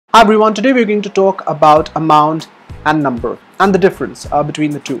Hi everyone, today we're going to talk about amount and number and the difference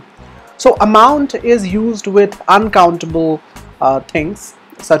between the two. So amount is used with uncountable things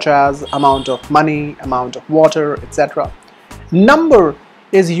such as amount of money, amount of water, etc. Number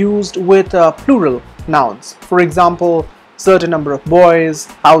is used with plural nouns. For example, certain number of boys,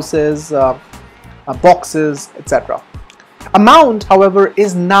 houses, boxes, etc. Amount, however,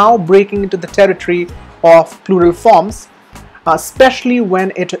 is now breaking into the territory of plural forms, especially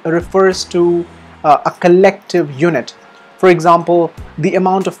when it refers to a collective unit. For example, the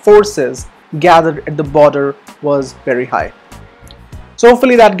amount of forces gathered at the border was very high. So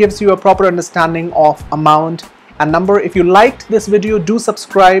hopefully that gives you a proper understanding of amount and number. If you liked this video, do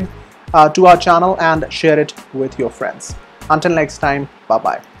subscribe to our channel and share it with your friends. Until next time,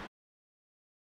 bye-bye.